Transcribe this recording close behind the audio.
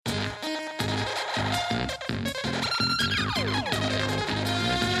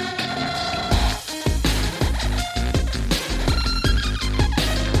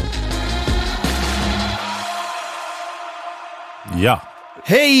Ja.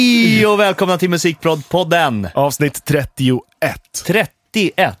 Hej och välkomna till Musikpodden. Avsnitt 31.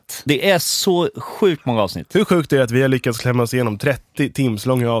 31. Det är så sjukt många avsnitt. Hur sjukt är det att vi har lyckats klämma oss igenom 30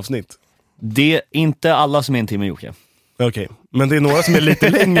 timslånga avsnitt? Det är inte alla som är en timme, Jocke. Okej, men det är några som är lite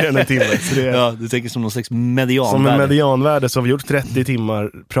längre än en timme. Så det är Ja, du tänker som någon slags medianvärde. som en medianvärde så har vi gjort 30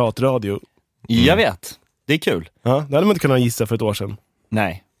 timmar pratradio. Jag vet. Det är kul. Ja, det hade man inte kunnat gissa för ett år sedan.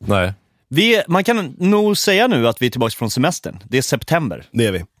 Nej. Nej. Man kan nog säga nu att vi är tillbaka från semestern. Det är september. Det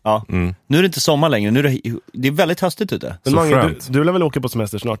är vi. Ja. Nu är det inte sommar längre. Nu är det är väldigt höstigt ute. Men Så Mange, skönt. du vill väl åka på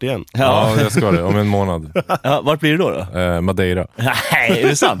semester snart igen? Ja, jag ska det. Om en månad. Ja, vart blir det då? Madeira. Nej, är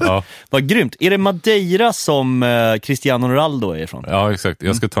det sant? Ja. Vad grymt. Är det Madeira som Cristiano Ronaldo är ifrån? Ja, exakt.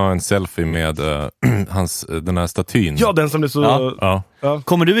 Jag ska ta en selfie med den här statyn. Ja, den som är så... Ja.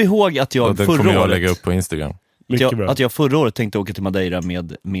 Kommer du ihåg att jag Den förra kommer jag året... lägga upp på Instagram. Mycket bra. Att jag förra året tänkte åka till Madeira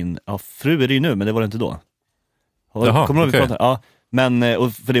med min fru är det ju nu, men det var det inte då. Jaha, Kommer du ihåg okej. vi pratade? Ja, men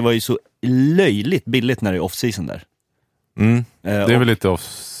för det var ju så löjligt billigt när det är off-season där. Det är väl lite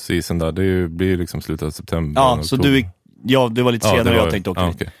off-season där. Det blir liksom slutet av september. Ja, så oktober. det var lite senare det var- jag tänkte åka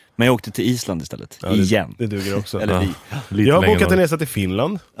dit. okej. Men jag åkte till Island istället, Ja, igen. Det duger också. Eller vi. Lite Jag har längre bokat en än- resa till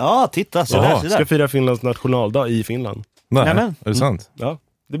Finland. Ja, titta, så Jaha, där. Ska fira Finlands nationaldag i Finland. Nej, Nämen. är det sant? Ja,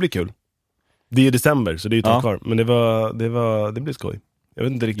 det blir kul. Det är ju december, så det är ju ett tag Ja. kvar. Men det blir skoj. Jag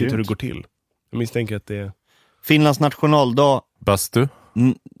vet inte riktigt hur det går till. Jag misstänker att det är... Finlands nationaldag Bastu?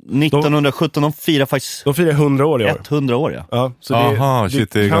 1917, de firar faktiskt De firar 100 år i år. 100 år, ja. Ja, så Aha,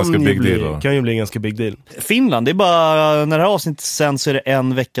 shit, det är kan ganska ju big bli, deal då. kan ju bli en ganska big deal. Finland, det är bara, när det här avsnittet sen så är det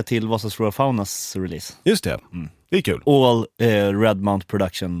en vecka till Vasas Flora Faunas release. Just det, det är kul. All Red Mount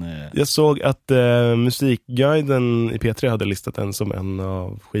Production. Jag såg att Musikguiden i P3 hade listat den som en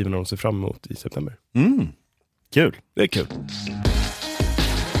av skivorna de ser fram emot i september. Kul. Det är kul.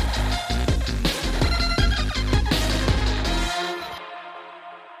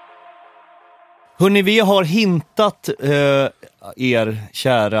 Hörrni, vi har hintat er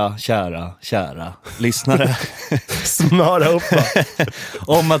kära lyssnare Snara upp va?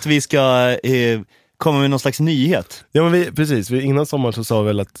 om att vi ska komma med någon slags nyhet. Ja men precis, innan sommaren så sa vi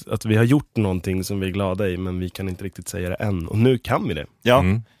väl att vi har gjort någonting som vi är glada i, men vi kan inte riktigt säga det än. Och nu kan vi det. Ja.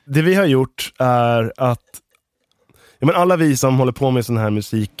 Det vi har gjort är att alla vi som håller på med sån här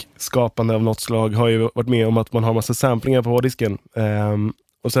musikskapande av något slag har ju varit med om att man har massa samplingar på hårddisken.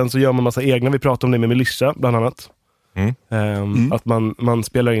 Och sen så gör man massa egna, vi pratar om det med Melissa bland annat. Att man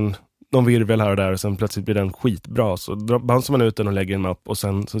spelar in någon virvel här och där och sen plötsligt blir den skitbra. Så bansar man ut den och lägger en mapp och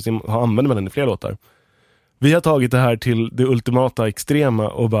sen så använder man den i fler låtar. Vi har tagit det här till det ultimata extrema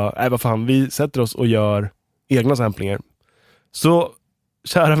och bara, vad fan, vi sätter oss och gör egna samplingar. Så,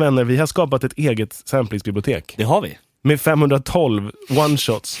 kära vänner, vi har skapat ett eget samplingsbibliotek. Det har vi. Med 512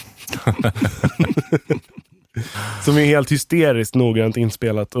 one-shots. Som är helt hysteriskt noggrant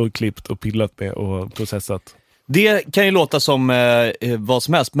inspelat och klippt och pillat med och processat. Det kan ju låta som vad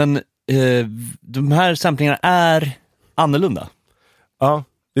som helst, men de här samplingarna är annorlunda. Ja,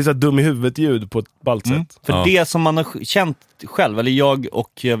 det är så här dum i huvudet-ljud på ett ballt sätt. För det som man har känt själv, eller jag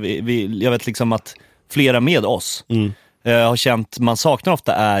och jag vet liksom att flera med oss har känt, man saknar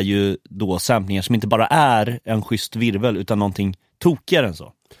ofta är ju då samplingar som inte bara är en schysst virvel utan någonting tokigare än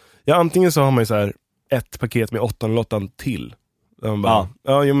så. Ja, antingen så har man ju så här ett paket med 808 till. Bara,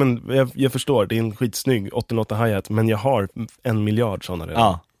 jag förstår, det är en skitsnygg 808 hi-hat, men jag har 1 miljard sådana redan.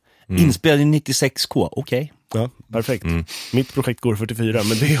 Ja. Inspelad i 96K, okej. Ja, perfekt. Mitt projekt går 44,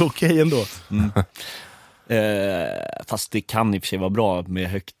 men det är okej ändå. Fast det kan i och för sig vara bra med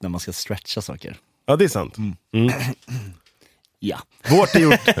högt när man ska stretcha saker. Ja, det är sant. Ja. Vårt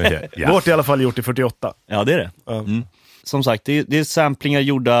är i alla fall gjort i 48. Ja, det är det. Ja. Som sagt, det är samplingar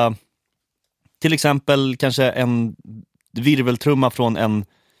gjorda, till exempel kanske en virveltrumma från en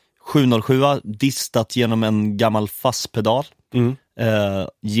 707 distat genom en gammal fasspedal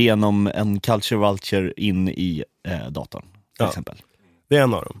genom en Culture Vulture in i datorn till exempel. Det är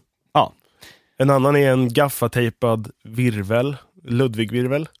en av dem. Ja. En annan är en gaffatejpad virvel,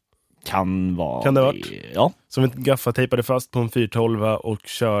 Ludwig-virvel. Kan vara. Kan det ha varit? Ja. Som vi gaffatejpade fast på en 412 och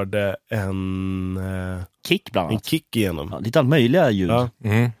körde en Kick bland annat. kick igenom. Ja, lite allt möjliga ljud. Ja.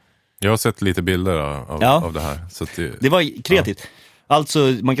 Jag har sett lite bilder av det här. Så att Det var kreativt. Alltså,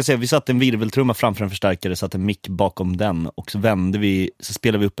 man kan säga att vi satte en virveltrumma framför en förstärkare, satte en mick bakom den och så så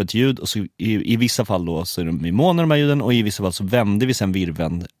spelade vi upp ett ljud och så i vissa fall då så är de i mono de här ljuden och i vissa fall så vände vi sen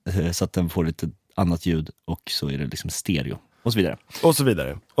virveln så att den får lite annat ljud och så är det liksom stereo och så vidare. Och så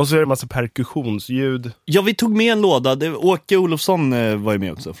vidare. Och så är det en massa perkussionsljud. Ja, vi tog med en låda. Åke Olofsson var ju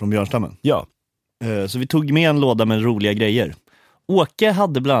med också från Björnstammen. Ja. Så vi tog med en låda med roliga grejer. Åke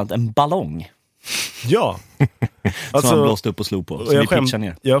hade bland annat en ballong. Ja. Som han blåste upp och slog på. Så vi pitchar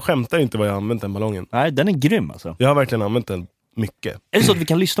ner. Jag skämtar inte vad jag har använt den ballongen. Nej, den är grym alltså. Jag har verkligen använt den mycket. Är det så att vi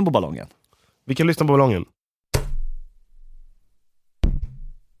kan lyssna på ballongen? Vi kan lyssna på ballongen.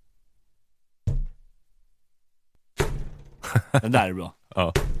 Den där är bra.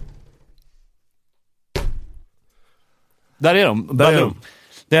 Ja. Där är de. Där är de.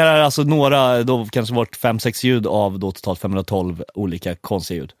 Det här är alltså några, då kanske varit 5-6 ljud av då totalt 512 olika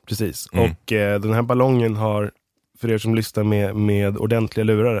konstiga ljud. Precis. Och den här ballongen har, för er som lyssnar med ordentliga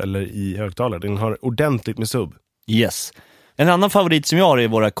lurar eller i högtalare, den har ordentligt med sub. Yes. En annan favorit som jag har är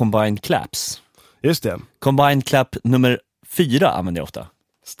våra combined claps. Just det. Combined clap nummer 4 använder jag ofta.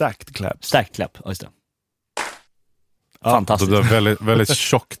 Stacked clap. Stacked clap, ja just det. Ja, fantastiskt. Det är väldigt, väldigt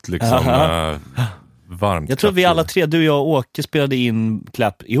tjockt liksom. Varmt. Jag tror vi alla tre, du, jag och Åke, spelade in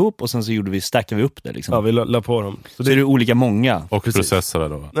clap ihop och sen så stackade vi upp det liksom. Ja, vi la på dem. Så det är olika många. Och processare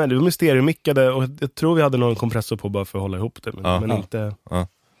då? Nej, det var stereomickade och jag tror vi hade någon kompressor på bara för att hålla ihop det. Men inte... Ja.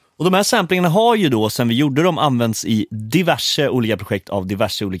 Och de här samplingarna har ju då, sen vi gjorde dem, använts i diverse olika projekt av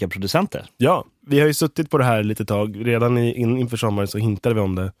diverse olika producenter. Ja, vi har ju suttit på det här lite tag. Redan inför sommaren så hintade vi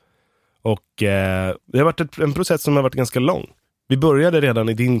om det. Och det har varit en process som har varit ganska lång. Vi började redan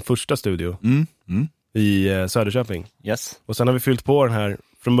i din första studio i Söderköping. Yes. Och sen har vi fyllt på den här.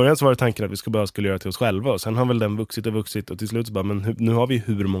 Från början så var det tanken att vi skulle göra till oss själva. Och sen har väl den vuxit och till slut så bara, men nu har vi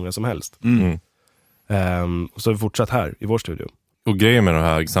hur många som helst. Och så har vi fortsatt här i vår studio. Och grejen med de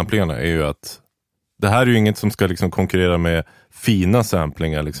här samplingarna är ju att det här är ju inget som ska liksom konkurrera med fina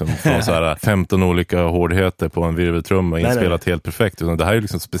samplingar liksom, från så här 15 olika hårdheter på en virveltrumma inspelat helt perfekt. Utan det här är ju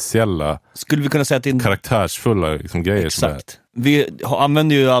liksom speciella, skulle vi kunna säga att det är karaktärsfulla liksom, grejer. Exakt. Vi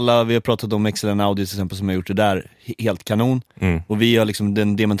använder ju alla, vi har pratat om Excellent Audio till exempel som har gjort det där helt kanon. Och vi har liksom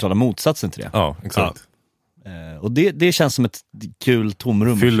den diametrala motsatsen till det. Ja, exakt. Och det känns som ett kul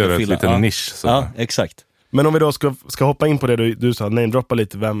tomrum. Fyller ett liten nisch. Så. Ja, exakt. Men om vi då ska hoppa in på det du sa, namedroppa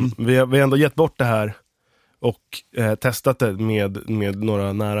lite. Vi har ändå gett bort det här och testat det med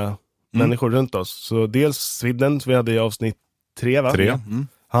några nära människor runt oss. Så dels Sweden, som vi hade i avsnitt 3, va? 3.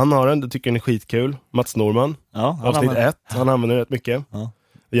 Han har den, det tycker han är skitkul. Mats Norman, avsnitt 1, han använder den rätt mycket.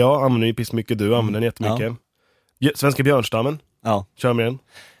 Jag använder ju piss mycket, du använder den jättemycket. Svenska björnstammen, kör med den.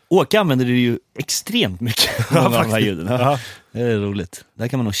 Åke använder det ju extremt mycket av de här ljuden. Det är roligt. Där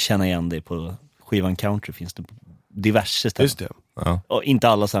kan man nog känna igen dig på skivan Country, finns det på diverse ställen. Just det. Ja. Och inte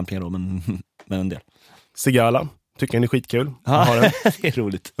alla samplingar då, men en del. Sigala, tycker han är skitkul. Det är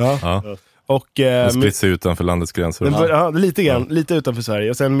roligt. Och den spritt sig utanför landets gränser. Lite grann, lite utanför Sverige.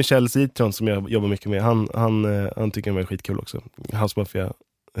 Och sen Michel Citron som jag jobbar mycket med, han tycker den är skitkul också. House Mafia,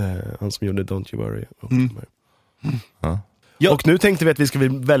 han som gjorde Don't You Worry. Och nu tänkte vi att vi ska bli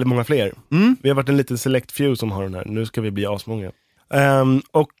väldigt många fler. Vi har varit en liten select few som har den här. Nu ska vi bli asmånga.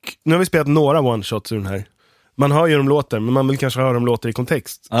 Och nu har vi spelat några one-shots ur den här. Man hör ju de låter, men man vill kanske höra de låter i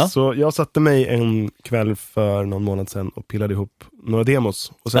kontext. Så jag satte mig en kväll för någon månad sedan och pillade ihop några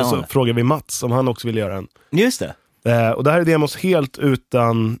demos. Och sen så frågade vi Mats om han också ville göra en. Just det. Och det här är demos helt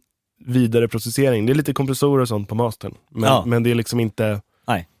utan vidare processering. Det är lite kompressorer och sånt på mastern. Men det är liksom inte...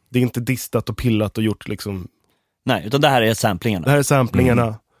 Nej. Det är inte distat och pillat och gjort liksom... Nej, utan det här är samplingarna. Det här är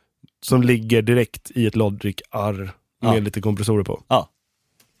samplingarna som ligger direkt i ett Logic R med lite kompressorer på. Ja.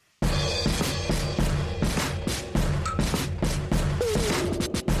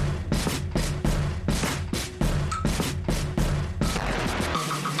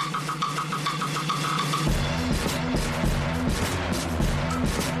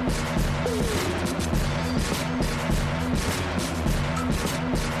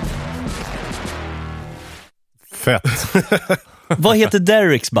 Fett. Vad heter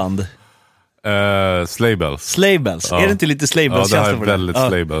Derricks band? Slaybells. Slaybells. Är det inte lite Slaybells? Ja, det här är väldigt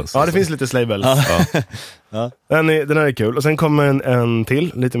Slaybells. Ja, det finns lite Slaybells. Den här är kul. Och sen kommer en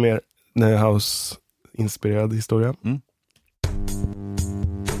till, lite mer house-inspirerad historia.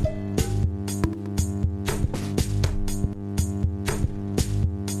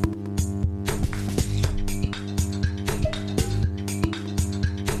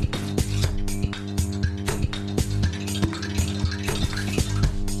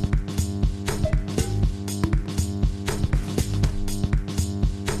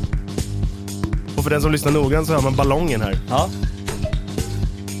 Och för den som lyssnar noggrant så hör man ballongen här. Ja.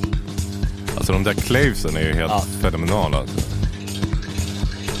 Alltså de där clavesen är ju helt fenomenala. Alltså.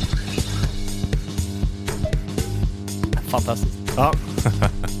 Fantastiskt. Ja.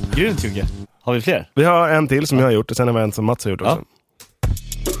 Grymt, Jocke. Har vi fler? Vi har en till som jag har gjort och sen har vi en som Mats har gjort också.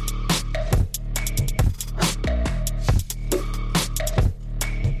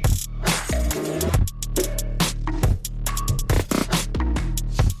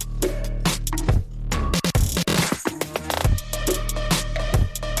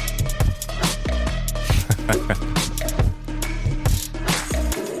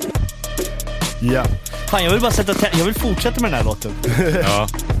 Ja. Fan, jag vill bara jag vill fortsätta med den här låten. Ja.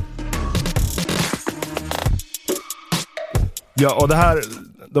 Ja, och det här,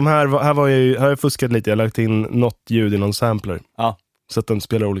 här har jag fuskat lite. Jag har lagt in något ljud i någon sampler. Ja. Så att den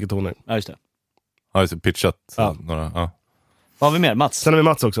spelar olika toner. Ja, just det. Ja, just det, pitchat Ja. några. Ja. Vad har vi mer? Mats? Sen har vi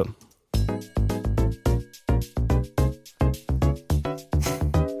Mats också.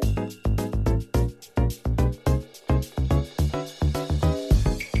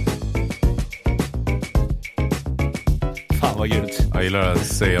 Fan vad grymt. Jag gillar att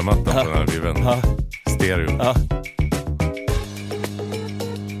säga mattan på den här viven. Ja. Stereo. Ja.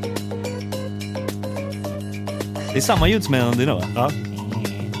 Det är samma ljud som en av dina, va? Ja.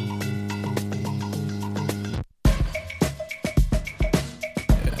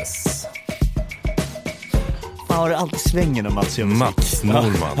 Yes. Fan, har det alltid svänger när Mats gör musik? Mats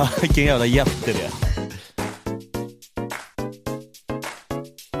Norman. Ja, vilken jävla hjälte det är.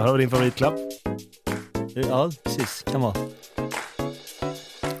 Här har vi din favoritklapp. Ja, precis. Kan vara.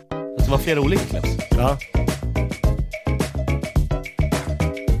 Det var flera olika klaps. Ja.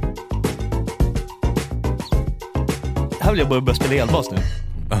 Här vill jag börja spela elbas nu.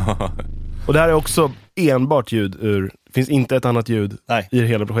 Och det här är också enbart ljud ur... Det finns inte ett annat ljud Nej. i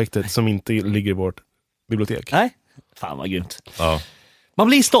hela projektet som inte ligger i vårt bibliotek. Nej. Fan vad grymt. Ja. Man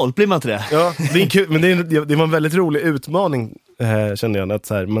blir stolt, blir man inte det? Ja, det är kul, men det var en väldigt rolig utmaning, kände jag. Att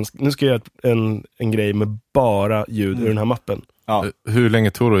så här, nu ska jag göra en grej med bara ljud ur den här mappen. Ja. Hur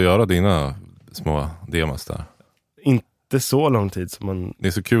länge tog det att göra dina små demos där? Inte så lång tid som man... Det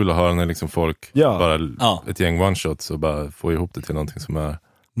är så kul att höra när liksom folk Ja. bara ett gäng one-shots och bara få ihop det till någonting som är...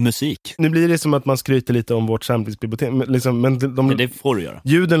 Musik. Nu blir det som att man skryter lite om vårt samlingsbibliotek. Men, liksom, men Men det får du göra.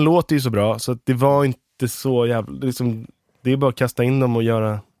 ljuden låter ju så bra, så att det var inte så jävla... Liksom, det är bara att kasta in dem och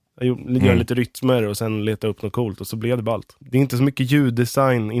göra lite rytmer och sen leta upp något coolt, och så blev det bara allt. Det är inte så mycket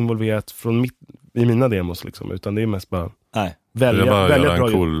ljuddesign involverat i mina demos liksom, utan det är mest bara Nej. Välja välja göra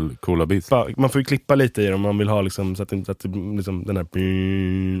bra en coola beats. Man får ju klippa lite i dem om man vill ha liksom, så att liksom, den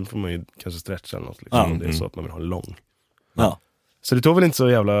här får man ju kanske stretcha eller något liksom, om det är så att man vill ha lång. Ja. Så det tog väl inte så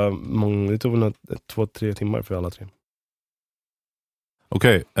jävla många, det tog väl 2-3 timmar för alla tre.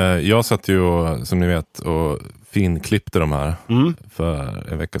 Okej, jag satt ju som ni vet och finklippte de här för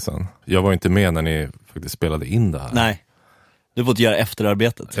en vecka sedan. Jag var inte med när ni faktiskt spelade in det här. Nej. Du får göra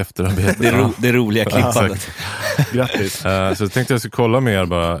efterarbetet. Efterarbetet. Det roliga klippandet. Grattis. Så jag tänkte jag skulle kolla med er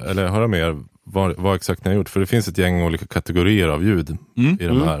bara, eller höra med er vad exakt ni har gjort. För det finns ett gäng olika kategorier av ljud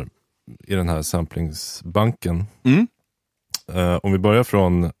i den här samplingsbanken. Om vi börjar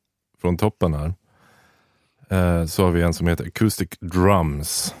från toppen här, så har vi en som heter Acoustic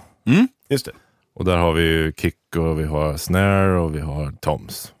Drums. Just det. Och där har vi kick och vi har snare och vi har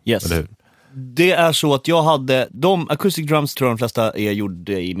toms. Yes. Eller hur? Det är så att jag hade, Acoustic Drums tror jag de flesta är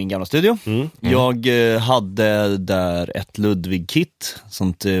gjorda i min gamla studio. Jag hade där ett Ludwig-kit,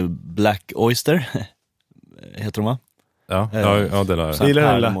 sånt Black Oyster, heter de va? Ja, det där. Så- Gillar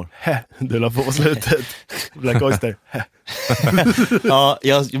den pärlemor. du la på slutet. Black Oyster. Ja,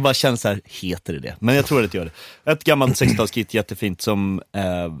 jag bara känner så här, heter det? Men jag tror att det gör det. Ett gammalt 60-talskit, jättefint, som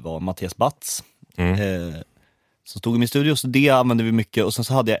var Mattias Batts. Som stod i min studio, så det använde vi mycket. Och sen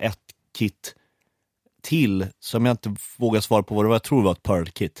så hade jag ett kit till som jag inte vågar svara på vad det var. Jag tror det var ett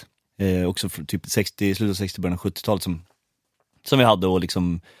Pearl-kit. Också för typ slutet av 60, början av 70-talet som vi hade och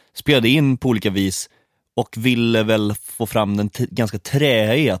liksom spelade in på olika vis. Och ville väl få fram den ganska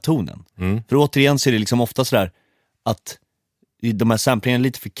träiga tonen. För återigen så är det liksom ofta sådär att de här samplingarna är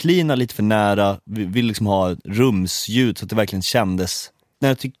lite för cleana, lite för nära. Vi vill liksom ha rumsljud så att det verkligen kändes. När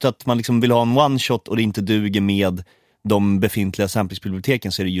jag tyckte att man liksom vill ha en one-shot och det inte duger med de befintliga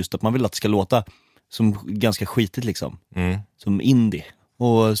samplingsbiblioteken, så är det just att man vill att det ska låta som ganska skitigt liksom. Som indie.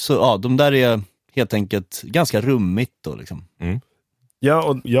 Och så ja, de där är helt enkelt ganska rummigt då liksom. Ja,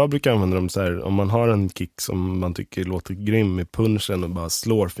 och jag brukar använda dem så här, om man har en kick som man tycker låter grym med punchen och bara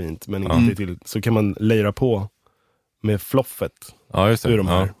slår fint, men inte till, så kan man lejra på med floffet Just det. ur de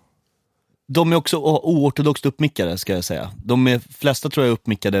här. De är också oortodoxt uppmickade, ska jag säga. De flesta tror jag är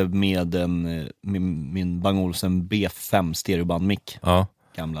uppmickade med min Bang Olufsen B5 stereobandmick. Ja.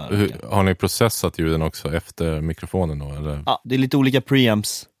 Gamla. Har ni processat ljuden också efter mikrofonen då? Eller? Ja, det är lite olika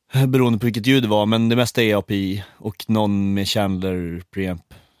preamps beroende på vilket ljud det var, men det mesta är API och någon med Chandler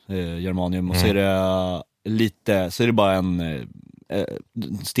preamp, Germanium, och så är det bara en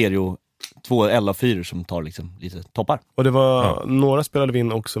stereo, 2 LA4 som tar liksom lite toppar. Och det var, några spelade vi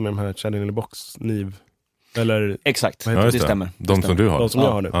in också med de här Channel in the Box, NIV. Eller Exakt, Ja, det stämmer. De som du har. de som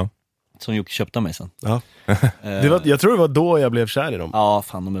jag har nu. Ja. Som Jocke köpte av mig sen. Ja. Jag tror det var då jag blev kär i dem. Ja,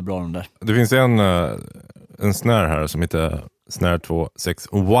 fan de är bra de där. Det finns en snare här som heter Snare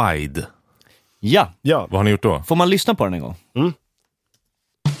 2.6 Wide. Ja, Vad har ni gjort då? får man lyssna på den en gång?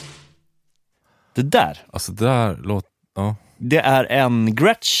 Det där, Alltså där låter... Ja. det är en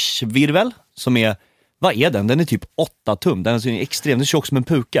Gretsch-virvel som är, vad är den? Den är typ 8 tum, den är extremt, den är tjock som en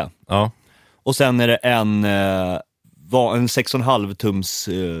puka. Ja. Och sen är det en 6,5 tums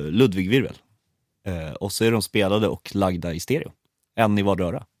Ludwig-virvel. Och så är de spelade och lagda i stereo. En i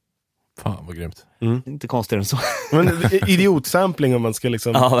vardera. Fan vad grymt. Inte konstigare än så. Men idiotsampling om man ska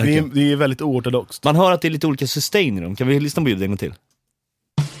liksom... Ja, verkligen. det är väldigt oortodoxt. Man hör att det är lite olika sustain i dem. Kan vi lyssna på ljudet en gång till?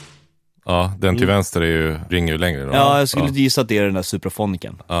 Ja, den till vänster ringer ju längre då. Ja, jag skulle gissa att det är den där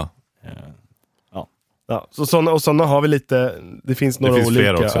suprafoniken. Ja. Ja, så såna har vi lite. Det finns några finns olika.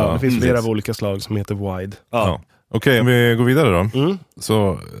 flera också, Ja, ja. det finns flera Precis. av olika slag som heter wide. Ja. Okej, om vi går vidare då.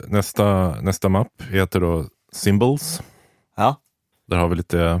 Så nästa mapp heter då Symbols. Ja. Där har vi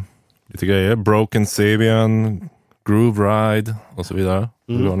lite grejer. Broken Sabian, Groove Ride och så vidare.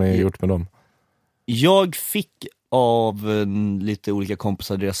 Hur har ni gjort med dem? Jag fick av lite olika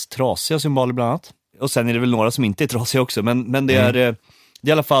kompisar deras trasiga symboler bland annat. Och sen är det väl några som inte är trasiga också. Men det är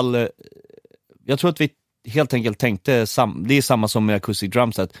i alla fall... Jag tror att vi helt enkelt tänkte... det är samma som med acoustic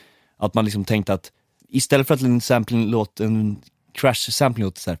drums. Att man liksom tänkte att istället för att en crash sampling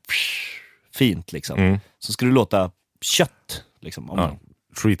låter så här fint liksom. Så skulle det låta kött liksom. Om man,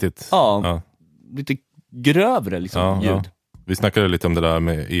 Treat it. ja, lite grövre liksom, ljud. Ja. Vi snackade lite om det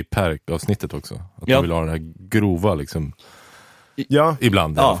där i Perk-avsnittet också. Att man vill ha den här grova liksom. Ja.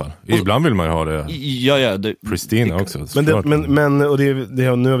 Ibland i alla fall. Ibland vill man ju ha det pristina också. Men och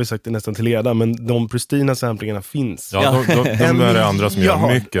nu har vi sagt det nästan till leda, men de pristina samplingarna finns. Ja, de är det andra som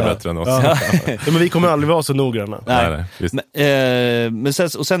gör mycket bättre än oss. Ja, men vi kommer aldrig vara så noggranna. Nej, men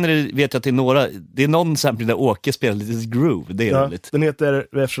sen är det, vet jag att det är någon sampling där Åke spelar lite groove, det är roligt. Den heter,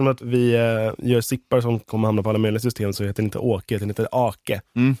 eftersom att vi gör zippar som kommer hamna på alla möjliga system, så heter den inte Åke, den heter Ake.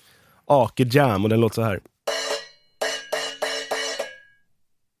 Ake Jam, och den låter så här.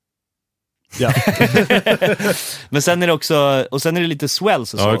 Ja. Men sen är det också, och sen är det lite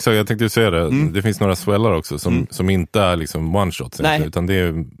swells och så. Ja, exakt, jag tänkte säga det. Det finns några swellar också som inte är liksom one shots, utan det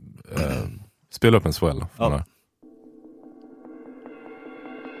är spela upp en swell. Ja.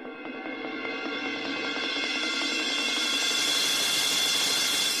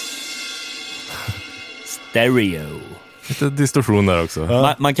 Stereo. Lite distorsion där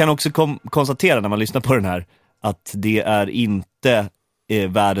också. Man kan också konstatera när man lyssnar på den här att det är inte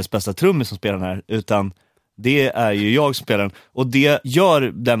världens bästa trummis som spelar den här, utan det är ju jag som spelar den, och det gör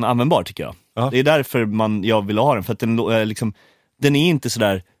den användbar tycker jag. Det är därför jag vill ha den, för att den är inte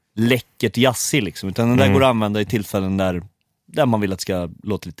sådär läckert jazzig liksom, utan den där går att använda i tillfällen där man vill att det ska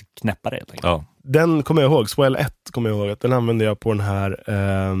låta lite knäppare helt enkelt. Ja. Den kommer jag ihåg, Swell 1 kommer jag ihåg, att den använde jag på den här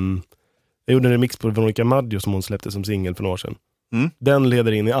jag gjorde en remix på Veronica Maggio som hon släppte som singel för några år sedan. Den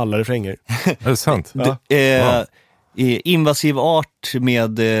leder in i alla refränger. Är det sant? Ja. Invasiv art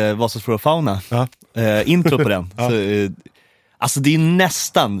med Vasas flora och fauna. Intro på den. Så, alltså det är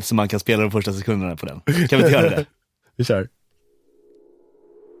nästan så man kan spela de första sekunderna på den. Kan vi inte göra det? Vi kör.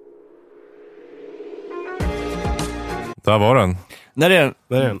 Där var den. När det är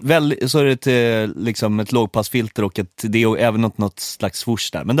så är det liksom ett lågpassfilter och det är även något slags swoosh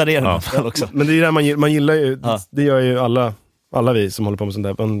där. Men där är det också. Men det är där man gillar ju, det gör ju alla vi som håller på med sånt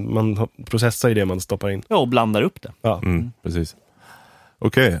där. Man processar ju det man stoppar in. Ja, och blandar upp det. Ja. Precis.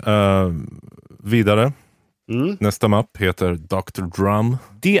 Okej, vidare. Nästa mapp heter Dr. Drum.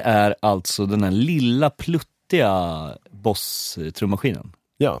 Det är alltså den här lilla pluttiga Boss-trummaskinen.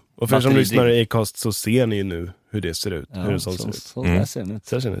 Ja, och för er som lyssnar i Acast så ser ni ju nu hur det ser ut. Hur det ser ut. Så där ser den ut.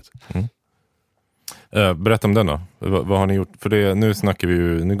 Så ser den ut. Berätta om den då. Vad har ni gjort? För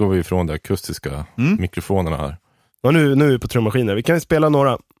nu går vi ifrån de akustiska mikrofonerna här. Ja, nu är vi på trummaskiner. Vi kan spela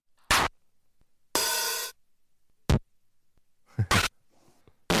några.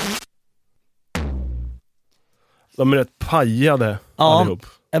 De är rätt pajade allihop.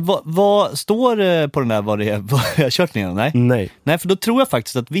 Vad står det på den där vad jag har kört ner? Nej, för då tror jag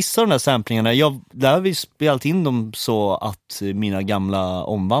faktiskt att vissa av de där samplingarna, där har vi spelat in dem så att mina gamla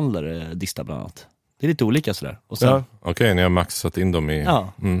omvandlare distar bland annat. Det är lite olika sådär. Och sen, Okej, ni har maxat in dem i...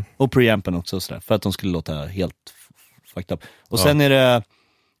 Ja, och preampen också sådär, för att de skulle låta helt fucked up. Och sen är det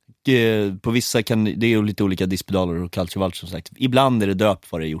på vissa det är lite olika diskpedaler och culture vulture som sagt. Ibland är det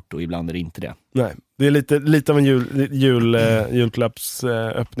döpt vad det är gjort och ibland är det inte det. Nej, det är lite av en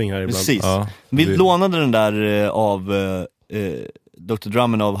julklappsöppning här ibland. Precis. Vi lånade den där av Dr.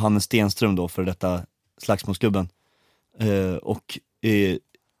 Drummen av Hannes Stenström då, för detta slagsmålsklubben. Och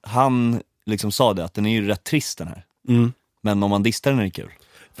han liksom sa det att den är ju rätt trist den här. Men om man distar den är det kul.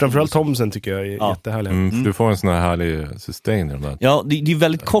 Framförallt Thomsen tycker jag är jättehärlig. Du får en sån här härlig sustain i de där. Ja, det är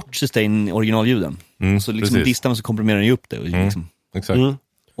väldigt kort sustain i originalljuden. Så liksom distar man så komprimerar den ju upp det och liksom Exakt.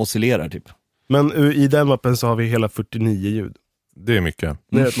 oscillerar typ. Men i den mappen så har vi hela 49 ljud. Det är mycket.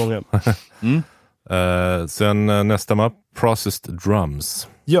 Det är rätt många. Sen nästa mapp, Processed Drums.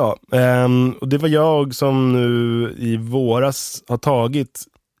 Ja, och det var jag som nu i våras har tagit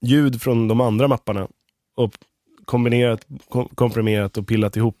ljud från de andra mapparna och komprimerat och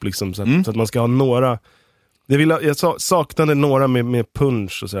pillat ihop liksom, så att man ska ha några. Jag saknade några med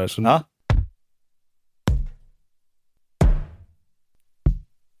punch och sådär. Så ja.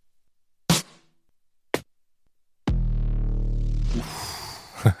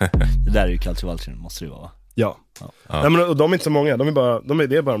 Det där är ju Culture Vulture, måste det ju vara. Ja. Nej, men, och de är inte så många, det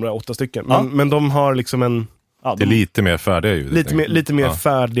är bara de där 8 stycken. Men de har liksom en... Ja, det är lite mer färdiga ljud. Lite mer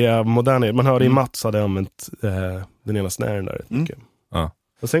färdiga, moderna. Man hörde i Mats hade använt den ena snären där. Ja.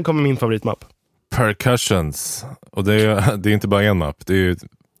 Och sen kommer min favoritmapp. Percussions. Och det är inte bara en mapp, det är ju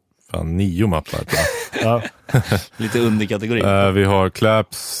 9 mappar. Ja. Lite underkategori. Vi har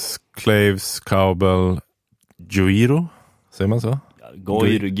claps, claves, cowbell, guiro. Säger man så?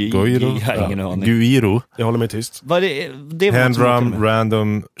 Guiro. Jag håller mig tyst. Handrum,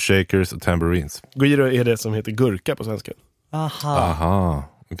 random, shakers och tambourines. Guiro är det som heter gurka på svenska. Aha,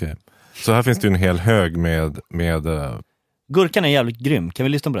 okej. Så här finns det ju en hel hög med Gurkan är jävligt grym, kan vi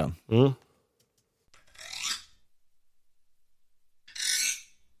lyssna på den?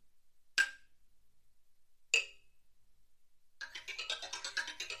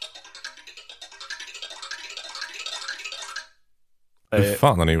 Hur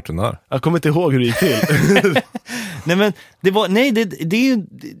fan har ni gjort den där? Jag kommer inte ihåg hur det gick till. Nej men det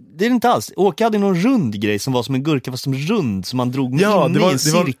är inte alls. Åke hade någon rund grej som var som en gurka fast som rund som man drog med in i en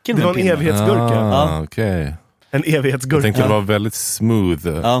cirkel. Det var en evighetsgurka. Okej. En evighetsgurka. Jag tänkte det var väldigt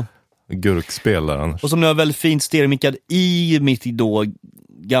smooth gurkspel där annars. Och som nu har väldigt fint stereomickad i mitt då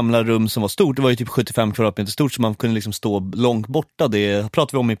gamla rum som var stort. Det var ju typ 75 kvadratmeter stort så man kunde liksom stå långt borta. Det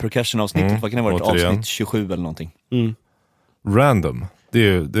pratade vi om i percussion-avsnittet. Vad kan det ha varit? Avsnitt 27 eller någonting. Random.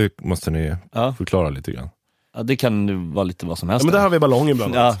 Det måste ni förklara lite grann. Ja, det kan vara lite vad som helst. Ja, men där har vi ballongen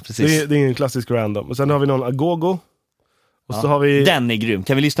bland annat. Ja, precis. Det är en klassisk random. Och sen har vi någon agogo. Och så har vi... Den är grym.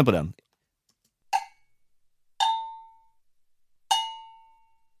 Kan vi lyssna på den?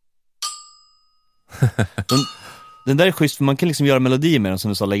 Den där är schysst för man kan liksom göra melodier med den som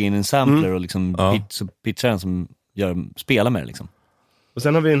du sa, lägga in en sampler och liksom pitcha den som spelar med den liksom. Och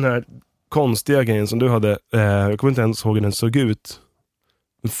sen har vi den här konstiga grejen som du hade, jag kommer inte ens ihåg hur den såg ut.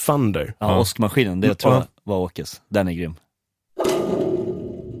 Thunder. Ja, åskmaskinen, det tror jag var Åkes. Den är grym.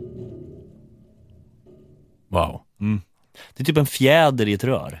 Wow. Det är typ en fjäder i ett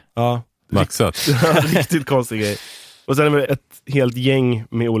rör. Ja. Maxat. Riktigt konstig grej. Och sen har vi ett helt gäng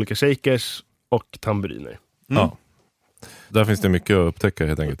med olika shakers och tamburiner. Ja. Där finns det mycket att upptäcka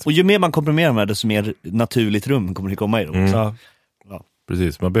helt enkelt. Och ju mer man komprimerar med det, desto mer naturligt rum kommer det komma i då. Ja.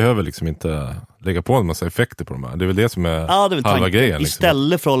 Precis, man behöver liksom inte lägga på en massa effekter på de här. Det är väl det som är det är halva grejen. Liksom.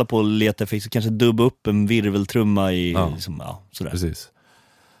 Istället för att hålla på och leta effekter så kanske dubba upp en virveltrumma i liksom, sådär. Precis.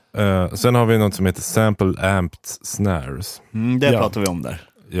 Sen har vi något som heter Sample Amped Snares. Det pratar vi om där.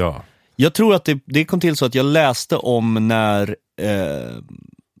 Ja. Jag tror att det kom till så att jag läste om när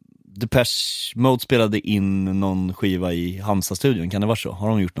Depeche Mode spelade in någon skiva i Hansa-studion. Kan det vara så? Har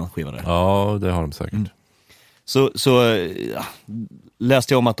de gjort någon skiva där? Ja, det har de säkert. Så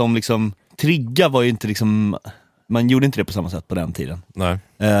läste jag om att de liksom trigga var ju inte liksom, man gjorde inte det på samma sätt på den tiden. Nej.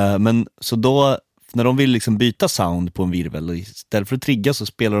 Men så då när de vill liksom byta sound på en virvel, istället för att trigga så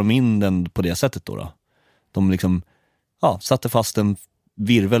spelar de in den på det sättet då. De liksom satte fast en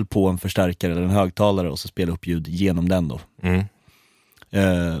virvel på en förstärkare eller en högtalare och så spelade upp ljud genom den då.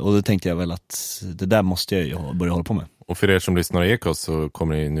 Och då tänkte jag väl att det där måste jag ju börja hålla på med. Och för er som lyssnar i Ekos så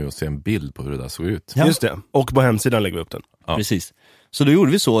kommer ni nu att se en bild på hur det där såg ut. Ja. Just det, och på hemsidan lägger vi upp den. Ja. Precis. Så då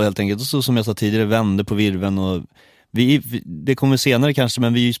gjorde vi så helt enkelt, och så som jag sa tidigare, vände på virveln och det kommer senare kanske,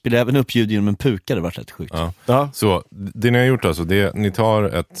 men vi spelade även upp ljud genom en puka, det var rätt sjukt. Ja. Så det ni har gjort alltså, ni tar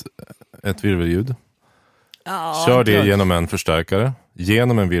ett virvelljud, kör det genom en förstärkare,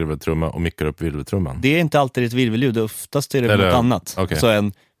 genom en virveltrumma och mickar upp virveltrumman. Det är inte alltid ett virvelljud, oftast är det något annat. Okay.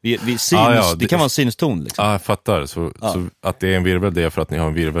 Så sinus, det kan vara en sinuston liksom. Jag fattar, så att det är en virvel, det är för att ni har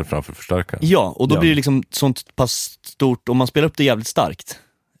en virvel framför förstärkaren. Ja, och då blir det liksom sånt pass stort, om man spelar upp det jävligt starkt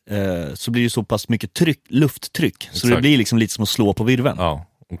så blir det så pass mycket lufttryck. Så det blir liksom lite som att slå på virveln. Ja,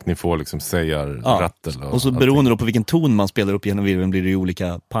 och ni får liksom rattel. Och så beroende då på vilken ton man spelar upp genom virveln blir det ju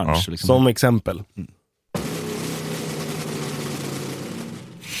olika punch. Liksom. Som exempel.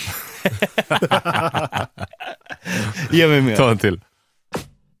 Ge mig med. Ta en till.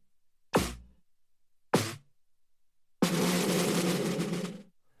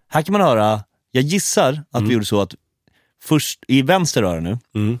 Här kan man höra, jag gissar att vi gjorde så att först i vänster öra nu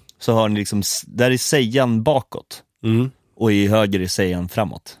så har ni liksom, där är sägan bakåt och i höger är sägan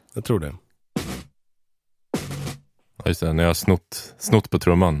framåt. Jag tror det. Ja, just det, när jag har snott på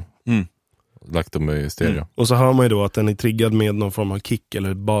trumman. Lagt dem i stereo. Och så hör man ju då att den är triggad med någon form av kick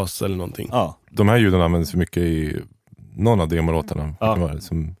eller bas eller någonting. Ja. De här ljuden används mycket i någon av demolåtarna. Ja. Det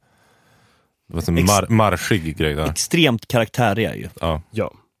var som marschig grej där. Extremt karaktäriga ju.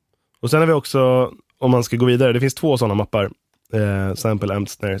 Ja. Och sen har vi också, om man ska gå vidare, det finns 2 sådana mappar. Sample Amp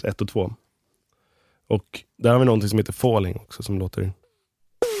Snares 1 och 2. Och där har vi någonting som heter Falling också, som låter...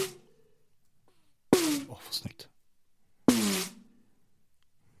 Vad snyggt.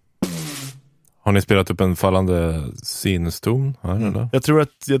 Har ni spelat upp en fallande sinuston här eller?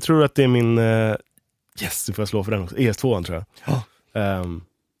 Jag tror att det är min... yes, det får jag slå för den också. ES2 tror jag. Ja.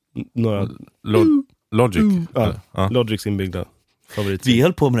 Några... Logic? Ja. Logics inbyggda favorit. Vi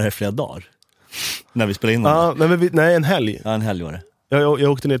höll på med det här i flera dagar. När vi spelade in dem. Nej, en helg. Ja, en helg var det.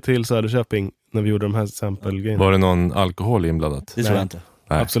 Jag åkte ner till Söderköping när vi gjorde de här sample-grejerna. Var det någon alkohol inblandat? Det tror jag inte.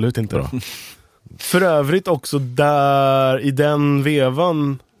 Nej. Absolut inte. Bra. För övrigt också där i den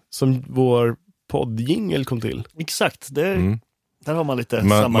vevan som vår poddjingel kom till. Exakt, där har man lite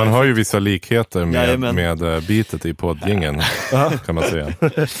Man samma... har ju vissa likheter Jajamän. med beatet i poddjingeln, kan man säga.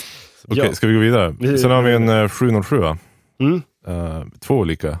 Okej, Ja. ska vi gå vidare? Sen har vi en 707. 2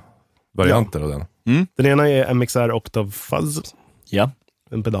 olika varianter av den. Den ena är MXR Octave Fuzz. Ja.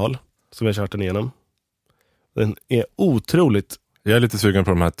 En pedal som jag har kört den igenom. Den är otroligt... Jag är lite sugen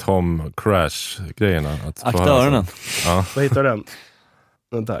på de här Tom Crash-grejerna. Akta öronen. Ja. Vad hittar den?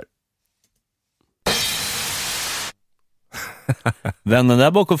 Vänta här. Vännen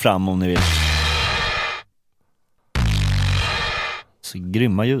där bak och fram om ni vill. Så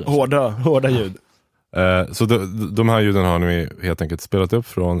grymma ljud. Hårda ljud. Så de här ljuden har ni helt enkelt spelat upp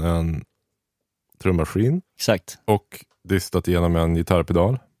från en trummaskin. Exakt. Och distat igenom en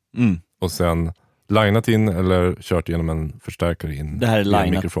gitarrpedal. Och sen linat in eller kört igenom en förstärkare in. Det här är i en linat.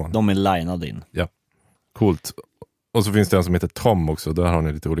 mikrofon. De är linade in. Ja, coolt. Och så finns det en som heter Tom också. Där har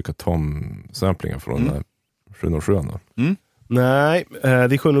ni lite olika Tom-samplingar från 707 då. Nej, det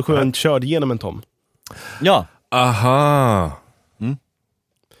är 707 körd genom en tom. Ja. Aha!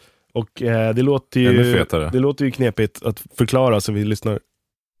 Och det låter Ännu fetare. Det låter ju knepigt att förklara så vi lyssnar.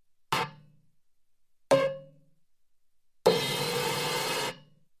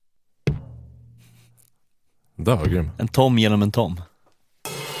 Det var grym. En tom genom en tom.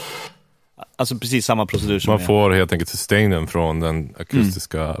 Alltså precis samma procedur som Man får helt enkelt sustainen från den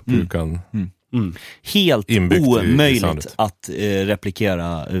akustiska pukan. Helt inbyggt i omöjligt soundet. att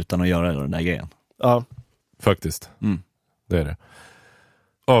replikera utan att göra den där grejen. Ja. Faktiskt. Det är det.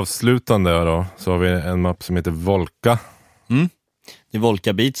 Avslutande då, så har vi en mapp som heter Volka. Det är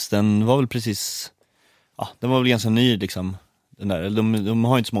Volka Beats, den var väl precis... Ja, den var väl ganska ny liksom. Den där. De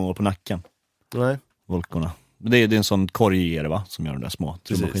har inte så många år på nacken, Nej. Volkorna. Det är en sån korg va, som gör de där små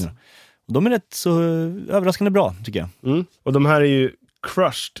trummaskinerna. Och de är rätt så överraskande bra, tycker jag. Och de här är ju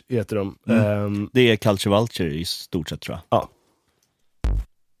Crushed, heter de. Det är Culture Vulture i stort sett, tror jag. Ja.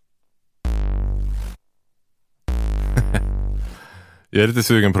 Jag är lite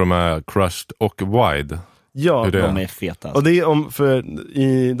sugen på de här Crushed och Wide. Ja, Hur det De är feta. Alltså. och det är om, för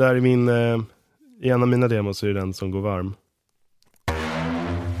där i min i en av mina demos så är det den som går varm.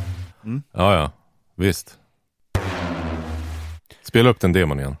 Ja, visst. Spela upp den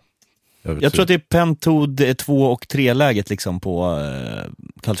demon igen. Jag tror att det är Pentode 2 och 3-läget liksom på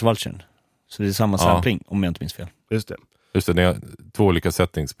Culture Vulture. Så det är samma sampling, om jag inte minns fel. Just det. Just det, ni har 2 olika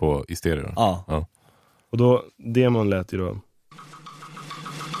settings i stereo. Ja. Och då, demon lät ju då...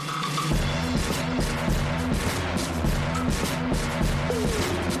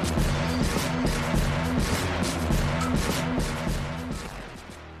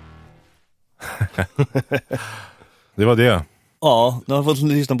 Det var det. Ja, nu har jag fått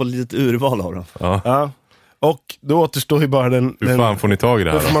lyssna på ett litet urval av dem. Ja. Och då återstår ju bara den... Hur fan får ni tag i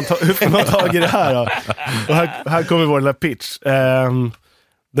det här? Hur får man tag i det här då? Och här kommer vår lilla pitch.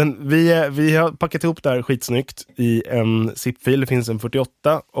 Vi har packat ihop det här skitsnyggt i en zip-fil. Det finns en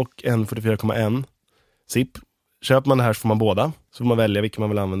 48 och en 44,1 zip. Köper man det här så får man båda. Så får man välja vilken man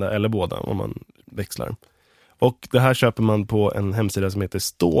vill använda, eller båda om man växlar. Och det här köper man på en hemsida som heter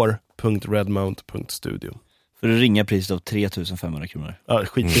store.redmount.studio. För det ringa priset av 3500 kronor. Ja,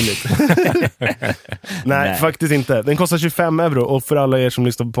 skitbilligt. Nej, faktiskt inte. Den kostar 25 euro och för alla er som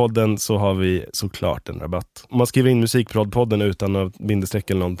lyssnar på podden så har vi såklart en rabatt. Om man skriver in musikprodpodden utan att bindestreck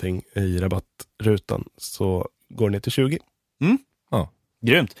eller någonting i rabattrutan så går det ner till 20. Ja.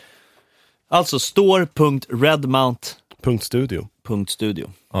 Grymt. Alltså store.redmount.studio. .studio.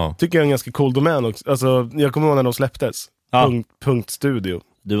 Ja. Tycker jag är en ganska cool domän också. Alltså, jag kommer ihåg när de släpptes. Ja. .studio.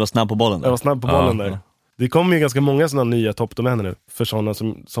 Du var snabb på bollen där. Jag var snabb på bollen där. Det kommer ju ganska många sådana nya toppdomäner nu. För sådana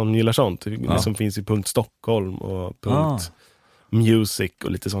som gillar sånt. Det som finns i .stockholm och .music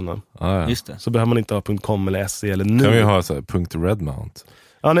och lite sådana. Ja. Just det. Så behöver man inte ha .com eller .se eller nu. Kan vi ha så här .redmount?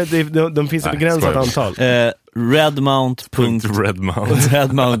 Ja, nej, de finns ett begränsat antal.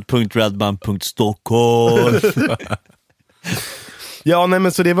 Redmount.redmount.stockholm. Ja, nej,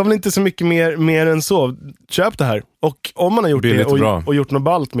 men så det var väl inte så mycket mer än så. Köp det här. Och om man har gjort det och gjort något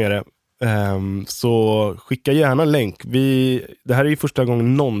ballt med det, så skicka gärna en länk. Det här är ju första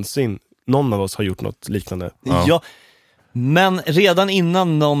gången någonsin någon av oss har gjort något liknande. Ja, men redan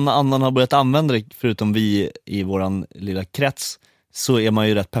innan någon annan har börjat använda det, förutom vi i våran lilla krets, så är man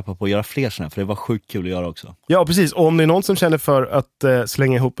ju rätt peppad på att göra fler sådana här, för det var sjukt kul att göra också. Ja, precis. Och om det är någon som känner för att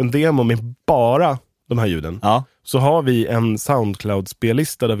slänga ihop en demo med bara de här ljuden, så har vi en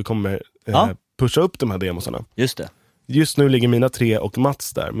SoundCloud-spellista där vi kommer pusha upp de här demosarna. Just det. Just nu ligger mina 3 och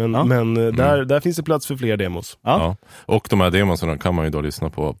Mats där, men där finns det plats för fler demos. Ja. Och de här demosarna kan man ju då lyssna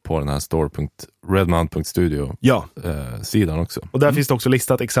på den här store.redmount.studio sidan också. Och där finns det också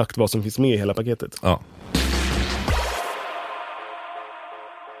listat exakt vad som finns med i hela paketet. Ja.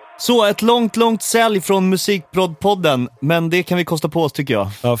 Så ett långt sälj från Musikprodpodden, men det kan vi kosta på oss tycker jag.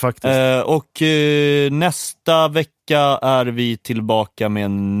 Ja, faktiskt. Och nästa vecka är vi tillbaka med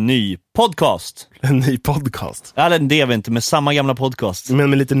en ny podcast. En ny podcast? Ja, det är vi inte, med samma gamla podcast. Men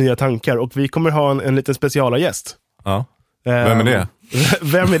med lite nya tankar. Och vi kommer ha en liten specialagäst. Ja. Vem är det?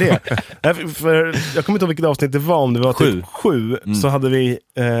 Vem är det? För jag kommer inte ihåg vilket avsnitt det var. Om det var 7 så hade vi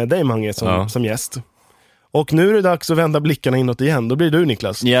dig, Mange, som gäst. Och nu är det dags att vända blickarna inåt igen. Då blir du,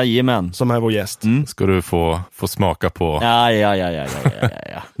 Niklas. Jajamän. Som är vår gäst. Ska du få smaka på... Ja.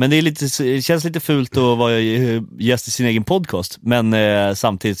 Men det känns lite fult att vara gäst i sin egen podcast. Men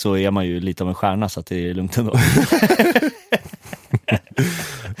samtidigt så är man ju lite av en stjärna, så att det är lugnt ändå.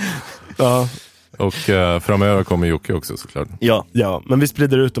 Ja. Och framöver kommer Jocke också, såklart. Ja, men vi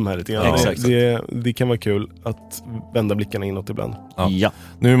sprider ut de här lite grann. Exakt. Det kan vara kul att vända blickarna inåt ibland. Ja.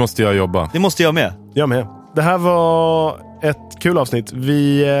 Nu måste jag jobba. Det måste jag med. Jag med. Det här var ett kul avsnitt.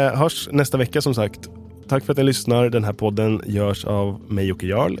 Vi hörs nästa vecka, som sagt. Tack för att ni lyssnar. Den här podden görs av mig, Jocke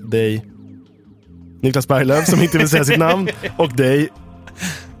Jarl, dig, Niklas Berglöf, som inte vill säga sitt namn, och dig,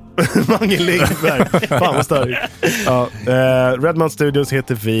 Mange Lindberg. Fan vad störigt. Ja, Redmount Studios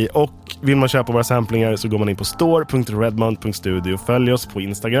heter vi, och vill man köpa våra samplingar så går man in på store.redmount.studio. Följ oss på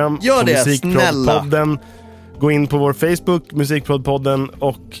Instagram. Gör det, snälla. Gå in på vår Facebook, Musikprodpodden,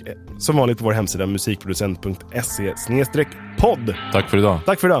 och som vanligt på vår hemsida musikproducent.se/podd. Tack för idag.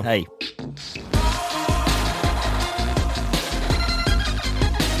 Tack för idag. Hej.